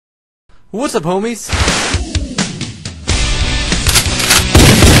What's up, homies?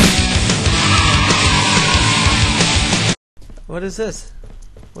 What is this?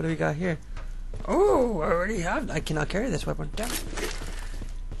 What do we got here? Oh, I already have. I cannot carry this weapon. Damn.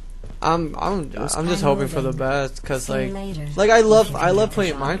 I'm just hoping for the best, cause like I love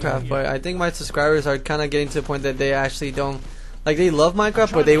playing Minecraft, but I think my subscribers are kind of getting to the point that they actually don't like, they love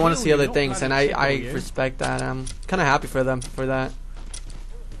Minecraft, but they want to see other things, and I respect that. I'm kind of happy for them for that.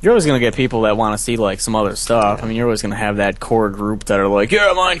 You're always gonna get people that want to see like some other stuff. I mean, you're always gonna have that core group that are like,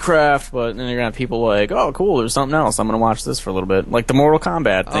 yeah, Minecraft, but then you're gonna have people like, oh, cool, there's something else. I'm gonna watch this for a little bit, like the Mortal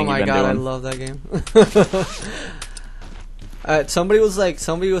Kombat thing. Oh my you've been god, doing. I love that game. Somebody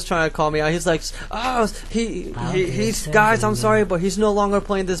was trying to call me out. He's like, oh, he's guys, I'm sorry, but he's no longer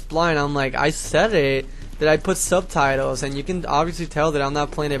playing this blind. I'm like, I said it, that I put subtitles, and you can obviously tell that I'm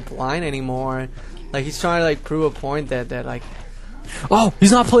not playing it blind anymore. Like, he's trying to like prove a point that like, oh,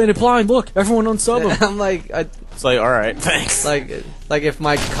 he's not playing it blind. Look, everyone unsub him. I'm like, it's like, all right, thanks. Like if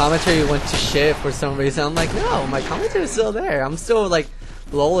my commentary went to shit for some reason, I'm like, no, my commentary is still there. I'm still like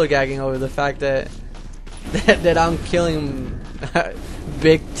lollygagging over the fact that I'm killing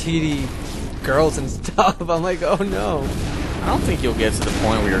big titty girls and stuff. I'm like, oh no. I don't think you'll get to the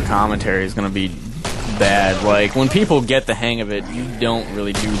point where your commentary is gonna be bad. Like, when people get the hang of it, you don't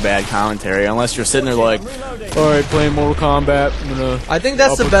really do bad commentary unless you're sitting there like, alright, playing Mortal Kombat, I'm gonna I think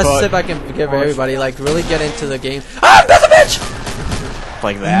that's the best tip I can give everybody, like really get into the game. Ah, that's a bitch!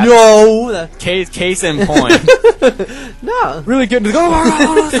 Like that. No! Case in point. No. Really get into the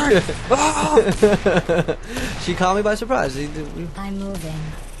She caught me by surprise. I'm moving.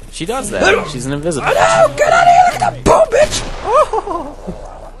 She does that. She's an invisible. No, get out of here! Look at that boom, bitch!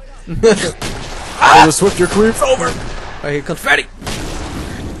 Oh. Taylor Swift, your career's over. Right here, confetti.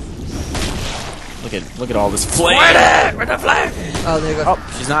 Look at all this flame. Where's the flame? Oh, there you go.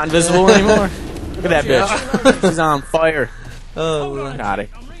 Oh, she's not invisible anymore. Look at that bitch. She's on fire. Oh, got it.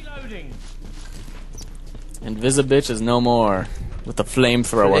 Invisibitch is no more with the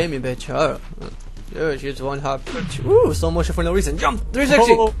flamethrower. Flamey bitch. Oh. Yeah, she's one hot bitch. Ooh, slow motion for no reason. Jump!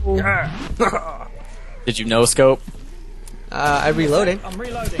 360! Oh. Yeah. Did you no scope? I reloaded. I'm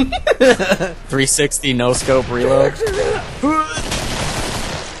reloading. 360 no scope reload.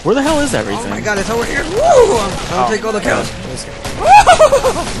 Where the hell is everything? Oh my god, it's over here. Woo! I'll take all the kills.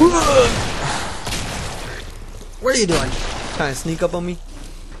 What are you doing? Trying to sneak up on me?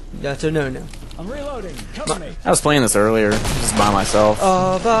 That's a no-no. I'm reloading. Cover me. I was playing this earlier, just by myself.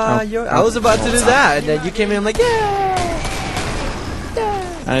 I was about to do that, and then you came in. I'm like, yeah.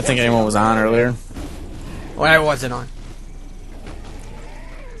 I didn't think anyone was on earlier. Well, I wasn't on.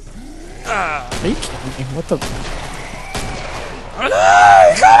 Are you kidding me? What the?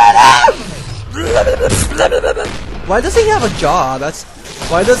 Why doesn't he have a jaw?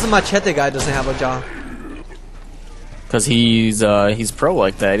 Why does the machete guy doesn't have a jaw? Because he's pro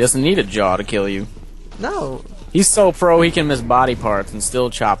like that. He doesn't need a jaw to kill you. No. He's so pro he can miss body parts and still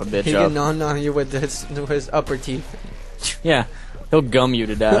chop a bitch up. He can no you with his upper teeth. Yeah, he'll gum you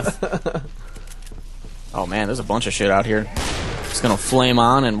to death. Oh man, there's a bunch of shit out here. Just gonna flame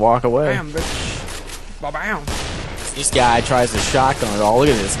on and walk away. Bam, bitch. Ba-bam. This guy tries to shotgun it all. Look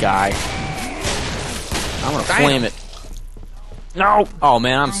at this guy. I'm gonna flame it. No! Oh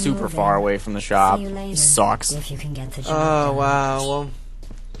man, I'm super far away from the shop. This sucks. If you can get the job Oh done. wow. Well,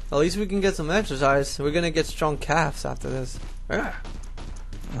 at least we can get some exercise. We're gonna get strong calves after this. Yeah.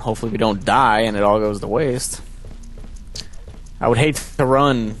 Hopefully we don't die and it all goes to waste. I would hate to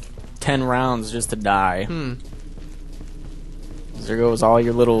run 10 rounds just to die. There goes all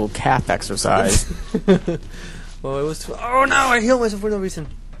your little calf exercise. Well, it was. Oh no! I healed myself for no reason.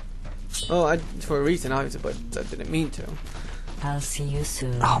 Oh, for a reason, obviously, but I didn't mean to. I'll see you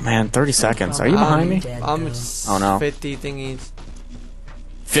soon. Oh man, 30 seconds. Are you behind me? I'm Oh no. 50 thingies.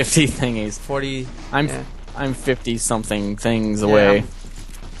 50 thingies. 40. I'm 50 something things away.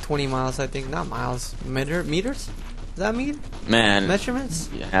 20 miles, I think. Not miles. Meters? Is that meter? Man. Measurements?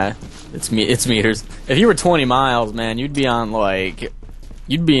 Yeah, it's meters. If you were 20 miles, man, you'd be on like,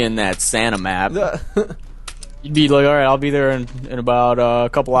 you'd be in that Santa map. You'd be like, all right, I'll be there in about a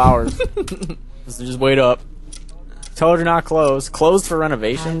couple hours. Just wait up. Told you not closed. Closed for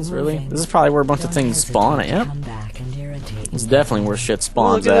renovations, really? This is probably where a bunch of things spawn at. Yep. It's definitely where shit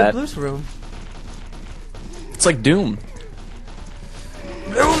spawns look at at. that Blue's room. It's like Doom.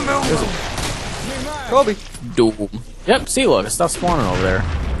 Boom. Kobe. Doom. Yep, see, look, stuff spawning over there.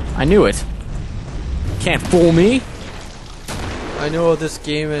 I knew it. Can't fool me. I know this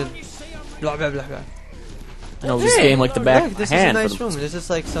game is blah blah blah blah. I know this game like the back of my This hand. is a nice room. This is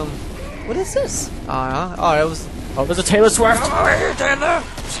like some. What is this? Oh, that was. Oh, there's a Taylor Swift. Come over here, Taylor.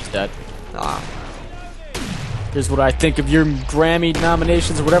 She's dead. Ah. Here's what I think of your Grammy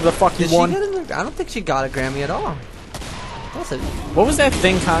nominations or whatever the fuck you Did she won. get I don't think she got a Grammy at all. What's it? What was that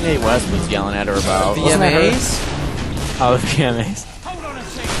thing Kanye West was yelling at her about? Wasn't that her? VMAs? Oh, the VMAs.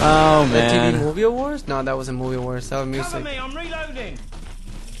 Oh, The man. TV Movie Awards? No, that wasn't Movie Awards. That was music. Cover me, I'm reloading.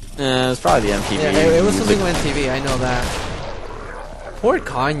 It's probably the MTV. Yeah, it was music. something on TV. I know that. Poor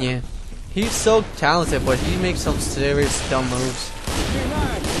Kanye. He's so talented, but he makes some serious dumb moves.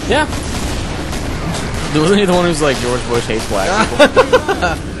 Yeah. Wasn't he the one who's like, George Bush hates black people?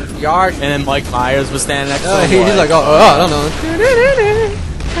 Yard. And then Mike Myers was standing next to him. He's like, oh, I don't know.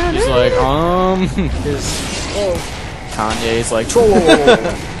 He's like, Kanye's like, troll.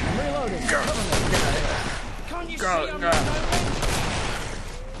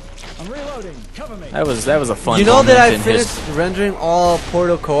 I'm reloading. Cover me. That was a fun. You know moment that I in finished rendering all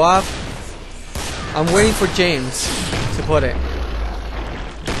Portal co-op? I'm waiting for James to put it.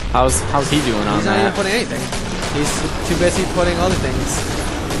 How's he doing on He's not even that? putting anything. He's too busy putting other things.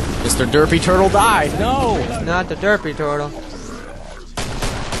 Mr. Derpy Turtle died. No. Not the derpy turtle.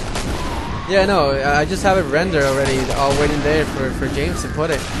 Yeah, no, I just have it rendered already, all waiting there for James to put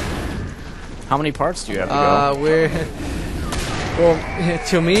it. How many parts do you have to go? We're... Well,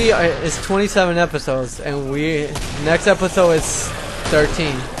 to me, it's 27 episodes, and next episode is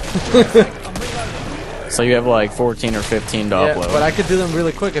 13. So you have like 14 or 15 to Yeah, upload. but I could do them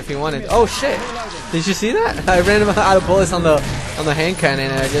really quick if you wanted. Oh shit! Did you see that? I ran out of bullets on the hand cannon,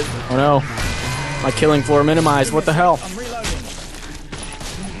 and I just... Oh no. My killing floor minimized. What the hell? I'm reloading.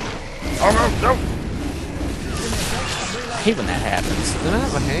 Oh no, no. I hate when that happens. Did I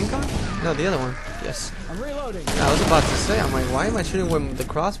have a handgun? No, the other one. Yes. I'm reloading. I was about to say, I'm like, why am I shooting with the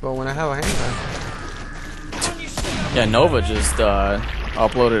crossbow when I have a handgun? Yeah, Nova just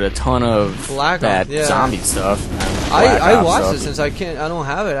uploaded a ton of Black that Ops, yeah. zombie stuff. I watched it since I don't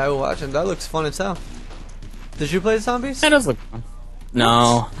have it. I will watch it. That looks fun as hell. Did you play zombies? It does look fun.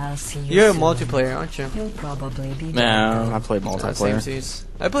 No. I'll see you You're a soon. multiplayer, aren't you? You'll probably be No, I played Same multiplayer. seats.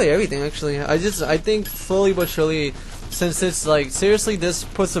 I play everything actually. I think slowly but surely, since it's like seriously, this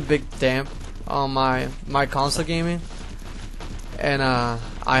puts a big damp on my console gaming, and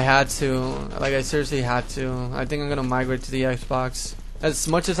I had to, like, I seriously had to. I think I'm gonna migrate to the Xbox. As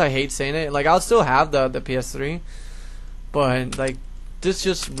much as I hate saying it, like, I'll still have the PS3, but like, this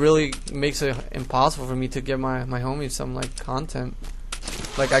just really makes it impossible for me to give my homies some like content.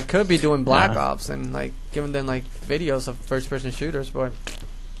 Like, I could be doing Black Ops and like giving them like videos of first-person shooters, but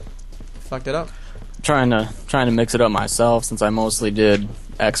fucked it up. Trying to mix it up myself since I mostly did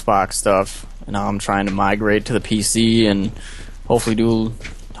Xbox stuff, and now I'm trying to migrate to the PC and hopefully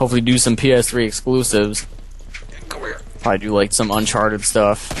do some PS3 exclusives. Probably do like some Uncharted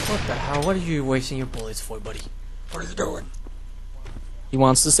stuff. What the hell? What are you wasting your bullets for, buddy? What are you doing? He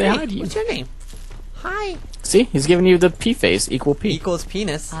wants to say hi to you. What's your name? Hi. See, he's giving you the P face, equal P. Equals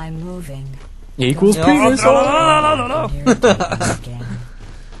penis. I'm moving. Equals No, penis. no, Again.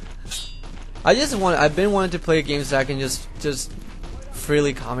 I've been wanting to play games that I can just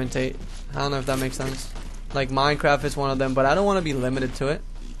freely commentate. I don't know if that makes sense. Like Minecraft is one of them, but I don't want to be limited to it.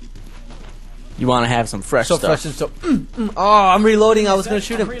 You want to have some fresh So stuff. fresh and so. Oh, I'm reloading. I was gonna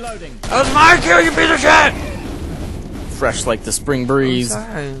shoot I'm him. reloading. That was my kill, you piece of shit. Fresh like the spring breeze.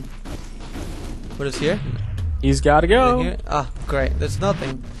 Sorry. What is here? He's got to Is it go. here? Ah, great. There's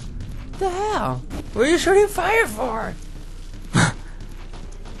nothing. What the hell? What are you shooting fire for?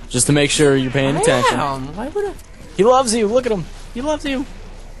 Just to make sure you're paying attention. Damn, why would I? He loves you. Look at him. He loves you.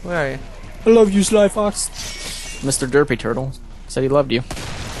 Where are you? I love you, SlyFox. Mr. Derpy Turtle said he loved you.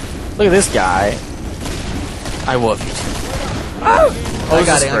 Look at this guy. I love you too. Oh, I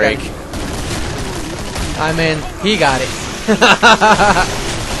got this it. break. I'm in. He got it.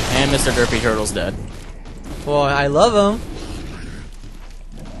 And Mr. Derpy Turtle's dead. Well, I love him.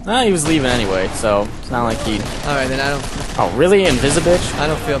 He was leaving anyway, so it's not like he... All right, then I Oh, really? Invisibitch?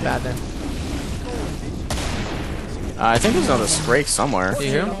 don't feel bad then. I think there's another Scrake somewhere. Do you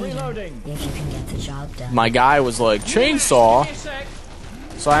hear him? Reloading. If you can get the job done. My guy was like, chainsaw. Give me a sec.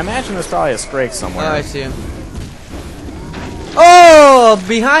 So I imagine there's probably a Scrake Oh, somewhere. I see him. Oh,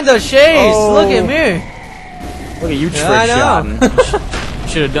 behind the shades. Oh. Look at me. Look at you trick Yeah, I know. shotting.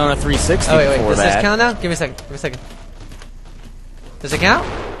 Should have done a 360 Oh, wait. before Does this that. count now? Give me a second. Does it count?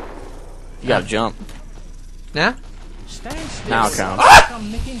 You gotta jump. Now? Stand still. Now it counts.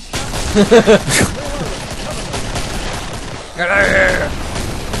 I'm nicking stuff. Get out of here.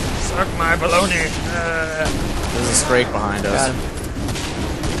 Suck my baloney. There's a Scrake behind us. Got him.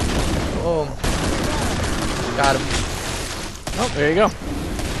 Oh. Got him. Oh, there you go.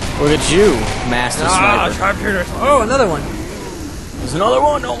 Look at you, master sniper. sharpshooter. Oh, another one. There's another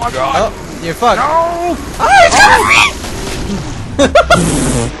one. Oh my god. Oh, you're fucked. No! Oh,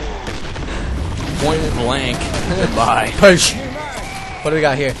 Point blank. Goodbye. push. What do we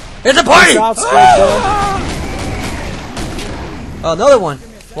got here? It's a party! South Street, Oh, another one.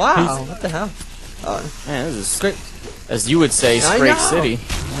 Wow, what the hell? man, this is Great. as you would say, I straight know. city.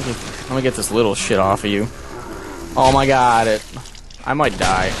 Let me get this little shit off of you. Oh my god, I might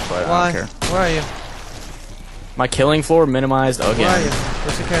die, but I Why? don't care. Where are you? My killing floor minimized Where are you? again.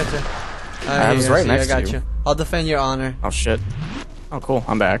 What's your character? I was right next to I got you. you. I'll defend your honor. Oh shit. Oh cool,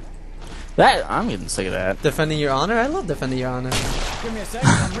 I'm back. I'm getting sick of that. Defending your honor? I love defending your honor. Give me a sec,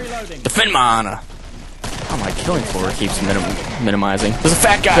 I'm reloading. Defend my honor. Oh, my killing floor keeps minimizing. There's a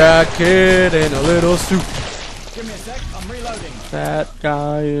fat guy. Jacket and a little suit. Give me a sec, I'm reloading. Fat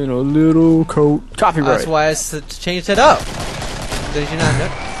guy in a little coat. Copyright. That's why I changed it up. Did you not know?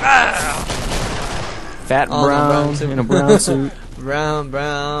 Fat Oh, no, brown brown suit. in a brown suit. Brown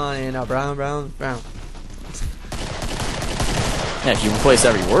in a brown. Yeah, if you replace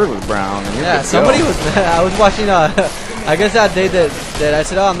every word with brown, then you're Yeah, good to somebody go. was mad. I was watching, I guess that day that I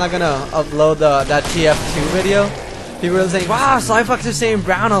said, oh, I'm not gonna upload that TF2 video. People were saying, wow, SlyFox is saying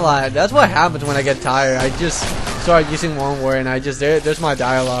brown a lot. That's what happens when I get tired. I just start using one word and there's my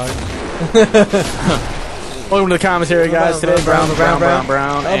dialogue. Welcome to the commentary, guys. Today, brown. Oh, and brown.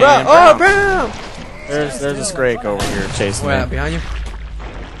 brown. Oh, brown! There's a Scrake over here chasing Where, me. behind you?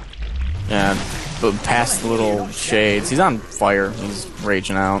 Yeah, but past the little shades. He's on fire. He's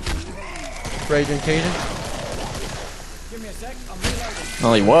raging out. Raging Cajun? Give me a sec, I'm reloading.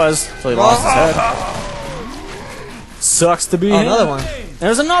 Well, he was, so he lost his head. Sucks to be Oh, him. another one.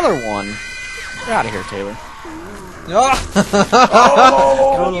 There's another one. Get out of here, Taylor.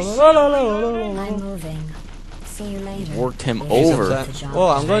 I'm moving. See you later. Worked him He's over. upset. Whoa,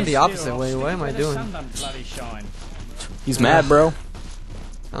 I'm going the Still, opposite way. What am I where the doing? sun don't bloody shine. He's mad, bro.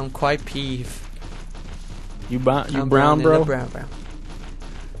 I'm quite peeved. You I'm brown, in bro? the brown.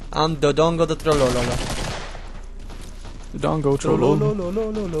 I'm Dodongo the Trolololo. Don't go troll.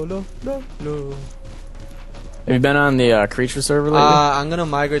 Trolololo. Have you been on the creature server lately? I'm gonna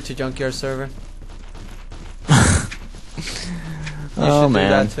migrate to Junkyard server. You Oh, should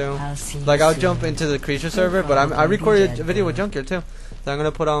man. do that too. I'll see you Like I'll soon. jump into the creature server, but I recorded a video with Junkyard too. That I'm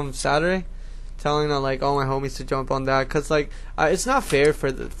gonna put on Saturday, telling like all my homies to jump on that, cause like it's not fair for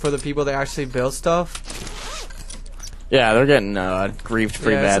the people that actually build stuff. Yeah, they're getting griefed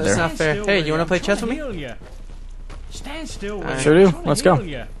pretty Yeah, bad it's there. not fair. Stand Hey, still, you wanna I'm play trying chess to with me? heal ya. Stand still. Alright. I'm Sure do. trying to Let's go. heal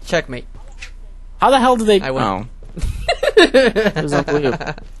ya. Checkmate. How the hell did they? I win. Oh, this is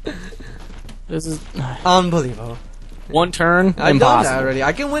unbelievable. This is Unbelievable. one turn. I've done Impossible. that already.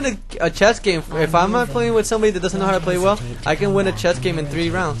 I can win a chess game if I'm not playing with somebody that doesn't know how to play well. I can win a chess game in 3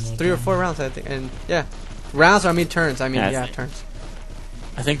 rounds, 3 or 4 rounds, I think. And yeah, rounds. I mean turns. I mean Yeah, turns.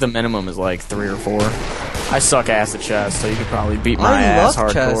 I think the minimum is like 3 or 4. I suck ass at chess, so you could probably beat my I ass love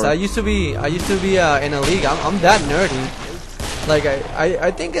hardcore. chess. I used to be in a league. I'm that nerdy. Like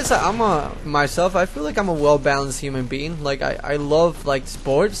I think it's myself. I feel like I'm a well balanced human being. Like I love like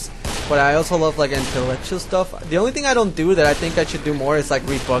sports, but I also love like intellectual stuff. The only thing I don't do that I think I should do more is like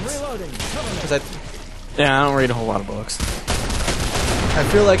read books. Reloading. Cover me. 'Cause Yeah, I don't read a whole lot of books. I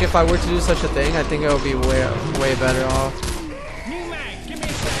feel like if I were to do such a thing, I think I would be way better off. New mag. Give me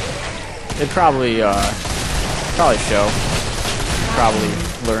a sec. It'd probably show. Probably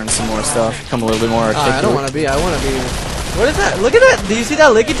learn some more stuff. Become a little bit more articulate. I don't want to be. I want to be. What is that? Look at that. Do you see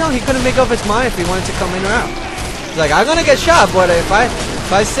that Licky Tongue? He couldn't make up his mind if he wanted to come in or out. He's like, I'm gonna get shot, but if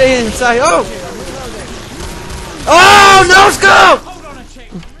I stay inside, oh no scope! Hold on a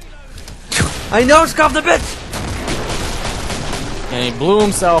tick. I no scope the bitch. And he blew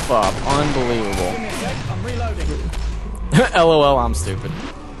himself up. Unbelievable. Give me a sec, I'm reloading. LOL, I'm stupid.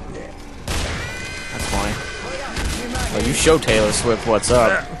 That's funny. Oh, you show Taylor Swift what's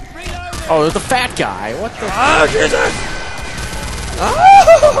up. Oh, there's the fat guy. What the? Oh Jesus!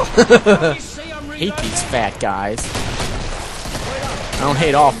 Oh! See, I'm Hate reloading. these fat guys. I don't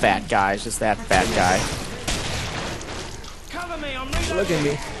hate all fat guys, just that fat guy. Cover me, I'm reloading. Look at me.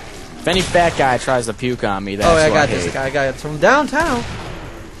 If any fat guy tries to puke on me, that's Oh, I who got hate. this guy. I got it from downtown.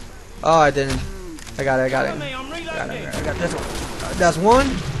 Oh, I didn't. I got it. Cover me, I I'm got reloading. it. I got this one. That's one.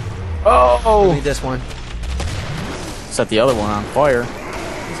 I Oh! need this one. Set the other one on fire.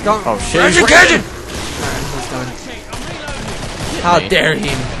 He's gone. Oh shit! Raging he's Cajun! raging. Alright, he's done. Tick, I'm reloading. How me. dare he?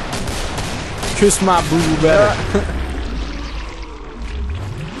 Kiss my boo boo better.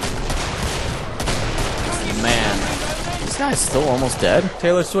 Man, this guy's still almost dead.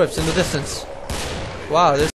 Taylor Swift's in the distance. Wow, this